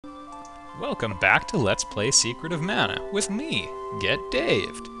Welcome back to Let's Play Secret of Mana with me, Get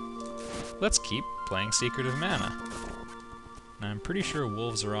Daved. Let's keep playing Secret of Mana. Now I'm pretty sure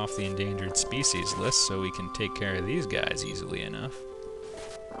wolves are off the endangered species list, so we can take care of these guys easily enough.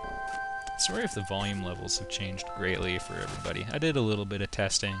 Sorry if the volume levels have changed greatly for everybody. I did a little bit of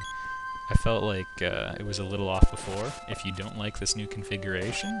testing. I felt like it was a little off before. If you don't like this new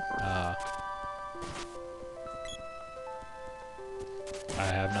configuration, I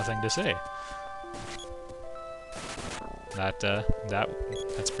have nothing to say.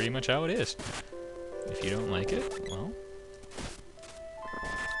 That's pretty much how it is. If you don't like it, well,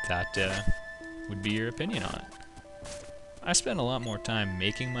 that would be your opinion on it. I spend a lot more time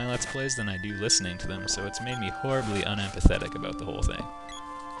making my Let's Plays than I do listening to them, so it's made me horribly unempathetic about the whole thing.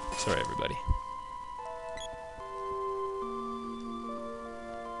 Sorry, everybody.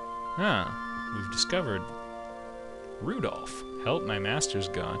 We've discovered Rudolph. Help, my master's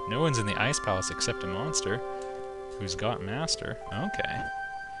gone. No one's in the ice palace except a monster. Who's got master? Okay.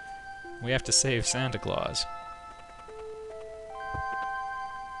 We have to save Santa Claus.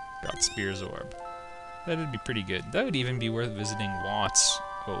 Got Spear's Orb. That'd be pretty good. That would even be worth visiting Watts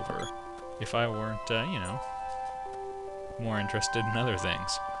over. If I weren't, you know, more interested in other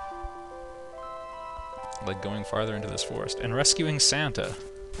things. Like going farther into this forest. And rescuing Santa.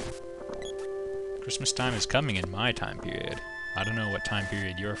 Christmas time is coming in my time period. I don't know what time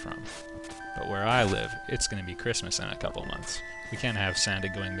period you're from, but where I live, it's going to be Christmas in a couple months. We can't have Santa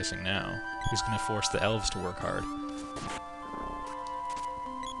going missing now. Who's going to force the elves to work hard?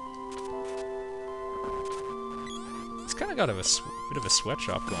 It's kind of got bit of a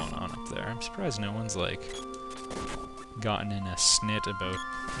sweatshop going on up there. I'm surprised no one's, like, gotten in a snit about,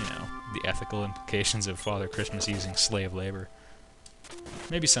 you know, the ethical implications of Father Christmas using slave labor.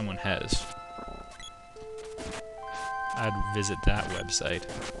 Maybe someone has. I'd visit that website.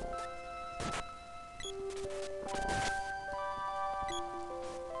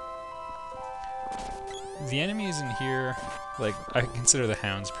 The enemies in here, like, I consider the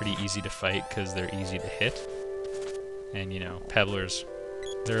hounds pretty easy to fight because they're easy to hit. And, you know, pebblers,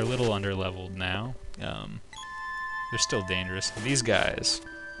 they're a little under-leveled now. They're still dangerous. These guys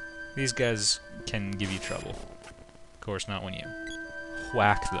can give you trouble. Of course, not when you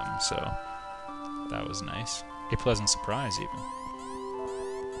whack them, so that was nice. A pleasant surprise, even.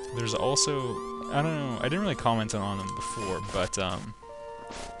 There's also, I don't know, I didn't really comment on them before, but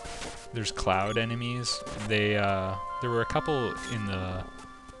there's cloud enemies. There were a couple in the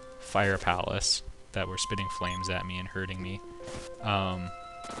fire palace that were spitting flames at me and hurting me.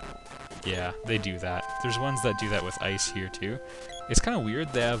 Yeah, they do that. There's ones that do that with ice here too. It's kind of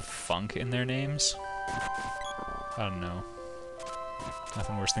weird they have funk in their names. I don't know.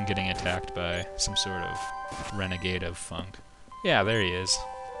 Nothing worse than getting attacked by some sort of renegade of funk. Yeah, there he is.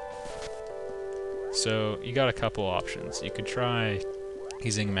 So, you got a couple options. You could try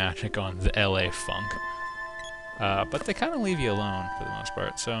using magic on the LA funk. But they kind of leave you alone for the most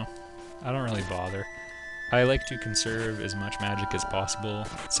part, so I don't really bother. I like to conserve as much magic as possible,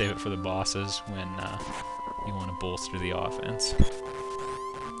 save it for the bosses when you want to bolster the offense.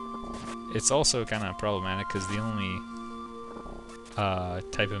 It's also kind of problematic because the only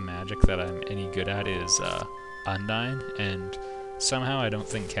type of magic that I'm any good at is Undyne, and somehow I don't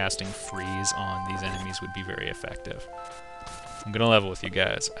think casting Freeze on these enemies would be very effective. I'm gonna level with you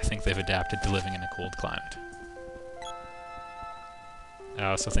guys. I think they've adapted to living in a cold climate. I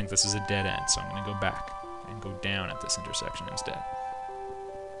also think this is a dead end, so I'm gonna go back and go down at this intersection instead.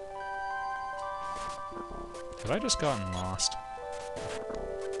 Have I just gotten lost?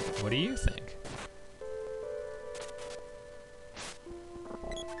 What do you think?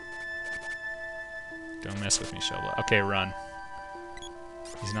 Don't mess with me, Shellblood. Okay, run.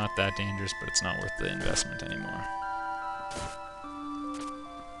 He's not that dangerous, but it's not worth the investment anymore.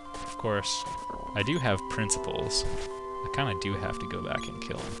 Of course, I do have principles. I kind of do have to go back and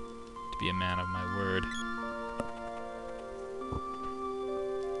kill him to be a man of my word.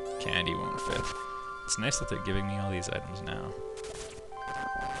 Candy won't fit. It's nice that they're giving me all these items now.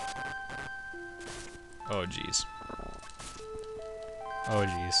 Oh, jeez. Oh,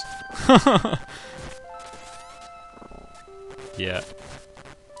 jeez. Yeah.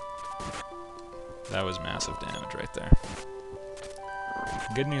 That was massive damage right there.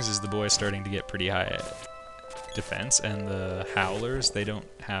 The good news is the boy's starting to get pretty high defense, and the howlers, they don't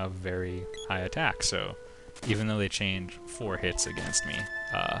have very high attack, so even though they change 4 hits against me,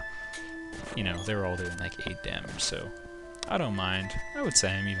 you know, they're all doing like 8 damage, so I don't mind. I would say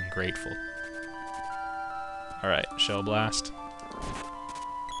I'm even grateful. Alright, Shell Blast.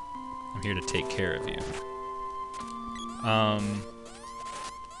 I'm here to take care of you.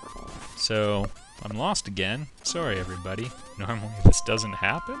 So, I'm lost again. Sorry, everybody. Normally this doesn't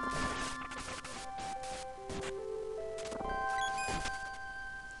happen.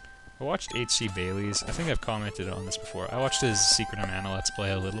 I watched H.C. Bailey's. I think I've commented on this before. I watched his Secret of Mana Let's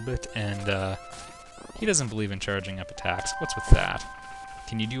Play a little bit, and he doesn't believe in charging up attacks. What's with that?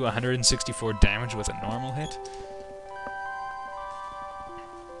 Can you do 164 damage with a normal hit?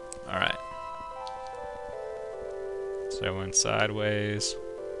 Alright. So I went sideways.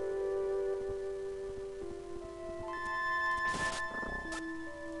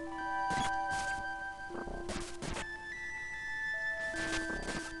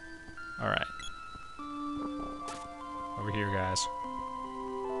 Alright. Over here, guys.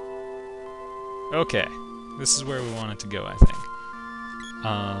 Okay. This is where we want it to go, I think.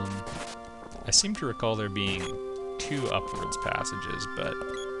 I seem to recall there being 2 upwards passages, but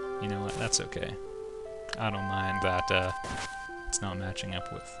you know what? That's okay. I don't mind that it's not matching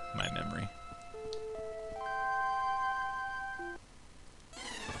up with my memory.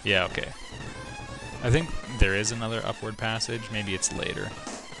 Yeah, okay. I think there is another upward passage. Maybe it's later.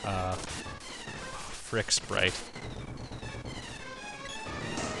 Frick Sprite.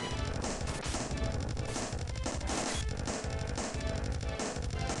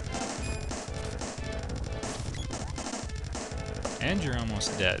 And you're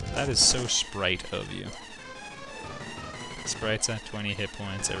almost dead. That is so Sprite of you. Sprite's at 20 hit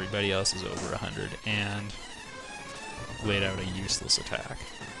points, everybody else is over 100, and laid out a useless attack.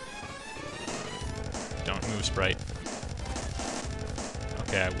 Don't move, Sprite.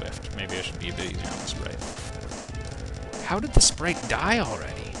 Okay, I whiffed. Maybe I should be a bit easier on the Sprite. How did the Sprite die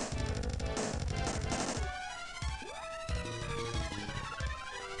already?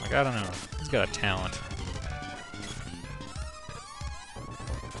 Like, I don't know. He's got a talent.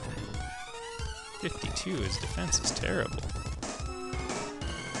 52, his defense is terrible.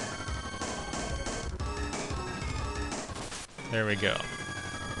 There we go.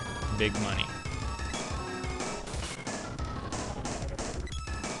 Big money.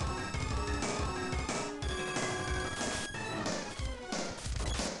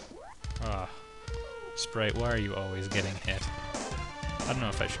 Ah, Sprite, why are you always getting hit? I don't know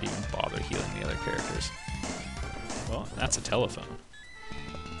if I should even bother healing the other characters. Well, that's a telephone.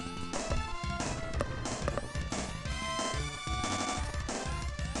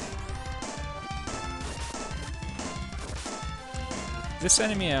 This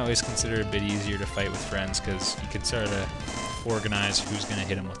enemy I always consider a bit easier to fight with friends, because you can sort of organize who's going to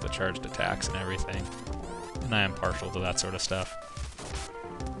hit him with the charged attacks and everything. And I am partial to that sort of stuff.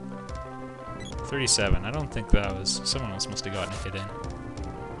 37. I don't think that was... Someone else must have gotten a hit in.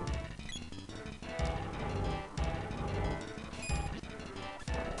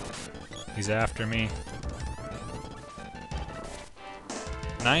 He's after me.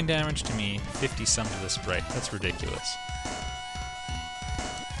 9 damage to me, 50 some to the Sprite. That's ridiculous.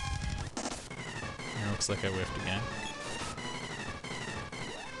 Looks like I whiffed again.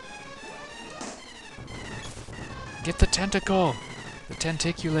 Get the tentacle! The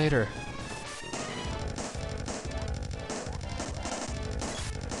tenticulator!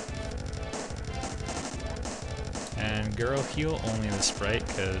 And girl, heal only the Sprite,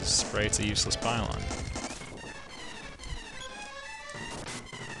 because Sprite's a useless pylon.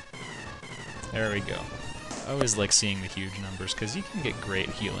 There we go. I always like seeing the huge numbers, because you can get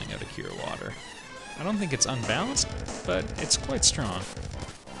great healing out of Cure Water. I don't think it's unbalanced, but it's quite strong.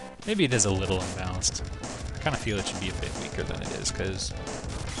 Maybe it is a little unbalanced. I kind of feel it should be a bit weaker than it is, because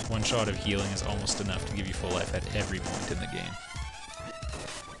 1 shot of healing is almost enough to give you full life at every point in the game.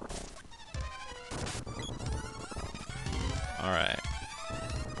 Alright.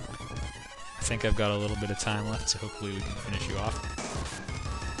 I think I've got a little bit of time left, so hopefully we can finish you off.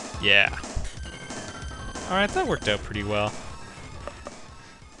 Yeah. Alright, that worked out pretty well.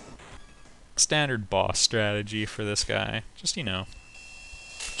 Standard boss strategy for this guy. Just, you know,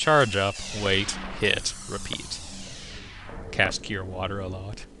 charge up, wait, hit, repeat. Cast Cure Water a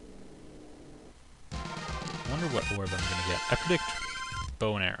lot. Wonder what orb I'm gonna get. I predict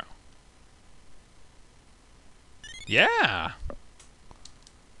bow and arrow. Yeah!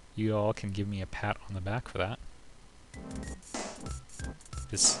 You all can give me a pat on the back for that.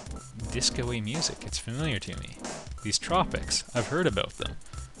 This disco-y music, it's familiar to me. These tropics, I've heard about them.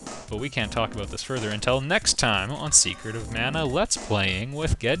 But we can't talk about this further until next time on Secret of Mana Let's Playing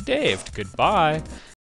with Get Daved. Goodbye!